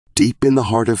Deep in the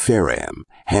heart of Fareham,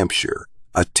 Hampshire,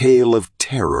 a tale of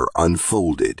terror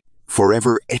unfolded,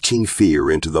 forever etching fear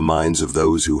into the minds of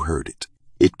those who heard it.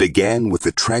 It began with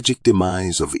the tragic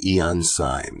demise of Ian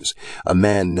Symes, a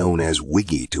man known as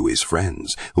Wiggy to his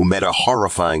friends, who met a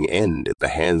horrifying end at the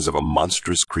hands of a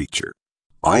monstrous creature.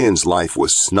 Ian's life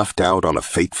was snuffed out on a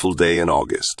fateful day in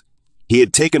August. He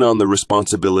had taken on the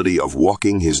responsibility of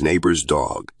walking his neighbor's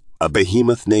dog, a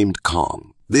behemoth named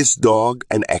Kong. This dog,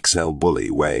 an XL bully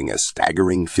weighing a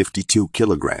staggering 52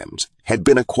 kilograms, had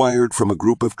been acquired from a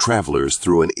group of travelers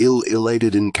through an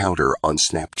ill-elated encounter on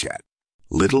Snapchat.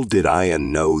 Little did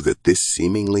Ian know that this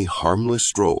seemingly harmless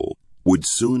stroll would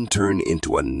soon turn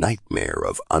into a nightmare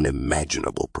of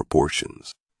unimaginable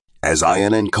proportions. As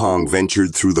Ian and Kong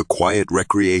ventured through the quiet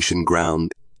recreation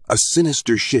ground, a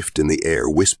sinister shift in the air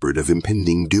whispered of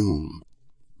impending doom.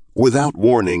 Without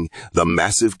warning, the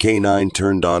massive canine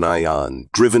turned on Ian,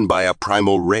 driven by a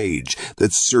primal rage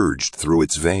that surged through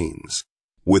its veins.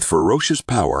 With ferocious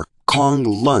power, Kong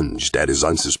lunged at his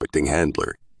unsuspecting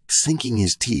handler, sinking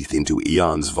his teeth into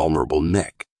Ian's vulnerable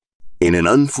neck. In an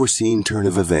unforeseen turn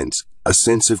of events, a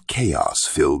sense of chaos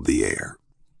filled the air.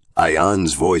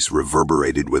 Ian's voice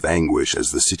reverberated with anguish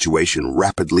as the situation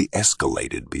rapidly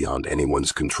escalated beyond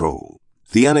anyone's control.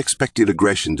 The unexpected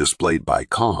aggression displayed by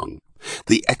Kong,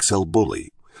 the XL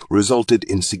bully, resulted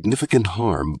in significant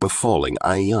harm befalling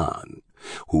Ian,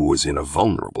 who was in a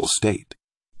vulnerable state.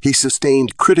 He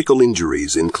sustained critical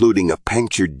injuries, including a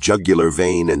punctured jugular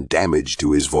vein and damage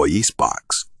to his voice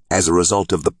box, as a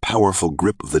result of the powerful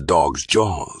grip of the dog's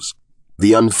jaws.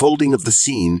 The unfolding of the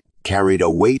scene carried a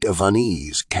weight of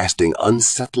unease, casting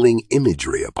unsettling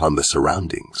imagery upon the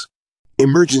surroundings.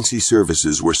 Emergency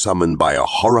services were summoned by a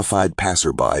horrified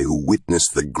passerby who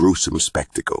witnessed the gruesome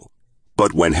spectacle.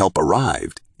 But when help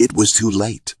arrived, it was too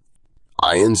late.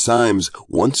 Ian Symes,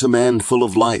 once a man full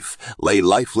of life, lay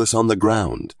lifeless on the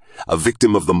ground, a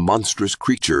victim of the monstrous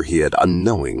creature he had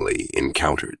unknowingly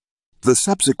encountered. The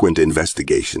subsequent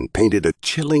investigation painted a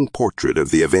chilling portrait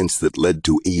of the events that led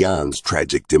to Ian's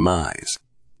tragic demise.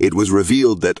 It was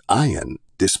revealed that Ian,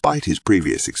 despite his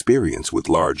previous experience with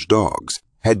large dogs,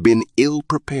 had been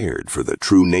ill-prepared for the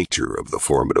true nature of the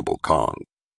formidable Kong.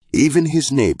 Even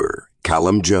his neighbor,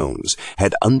 Callum Jones,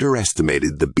 had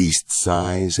underestimated the beast's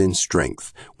size and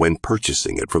strength when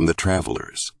purchasing it from the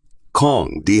travelers.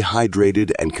 Kong,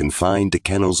 dehydrated and confined to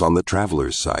kennels on the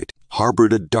travelers' site,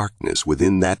 harbored a darkness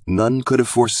within that none could have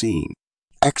foreseen.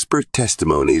 Expert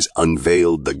testimonies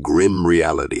unveiled the grim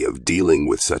reality of dealing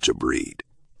with such a breed.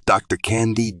 Dr.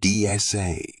 Candy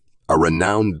DSA, a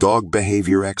renowned dog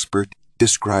behavior expert,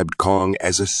 described Kong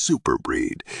as a super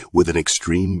breed with an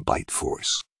extreme bite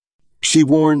force. She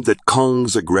warned that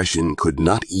Kong's aggression could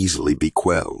not easily be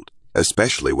quelled,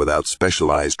 especially without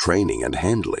specialized training and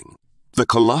handling. The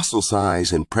colossal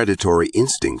size and predatory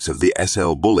instincts of the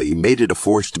SL bully made it a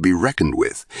force to be reckoned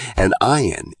with, and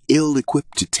Ian,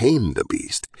 ill-equipped to tame the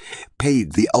beast,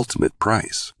 paid the ultimate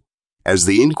price. As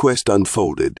the inquest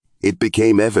unfolded, it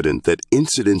became evident that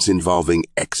incidents involving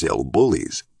XL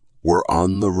bullies were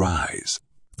on the rise.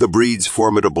 The breed's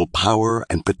formidable power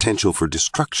and potential for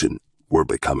destruction were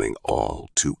becoming all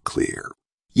too clear.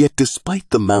 Yet despite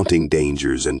the mounting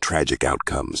dangers and tragic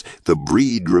outcomes, the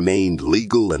breed remained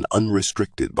legal and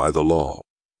unrestricted by the law.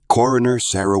 Coroner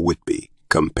Sarah Whitby,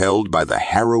 compelled by the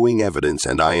harrowing evidence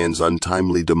and Ian's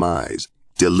untimely demise,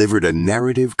 delivered a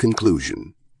narrative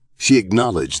conclusion. She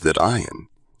acknowledged that Ian,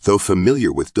 though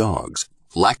familiar with dogs,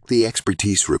 lacked the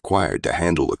expertise required to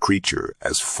handle a creature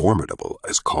as formidable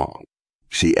as Kong.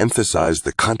 She emphasized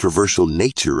the controversial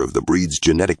nature of the breed's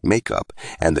genetic makeup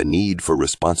and the need for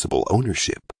responsible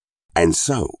ownership. And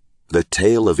so, the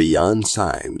tale of Ian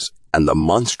Symes and the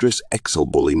monstrous XL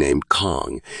bully named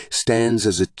Kong stands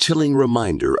as a chilling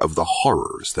reminder of the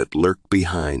horrors that lurk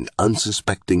behind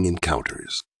unsuspecting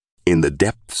encounters. In the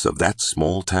depths of that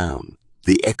small town,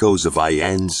 the echoes of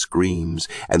Ian's screams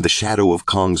and the shadow of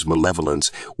Kong's malevolence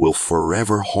will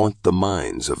forever haunt the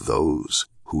minds of those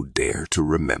who dare to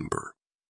remember.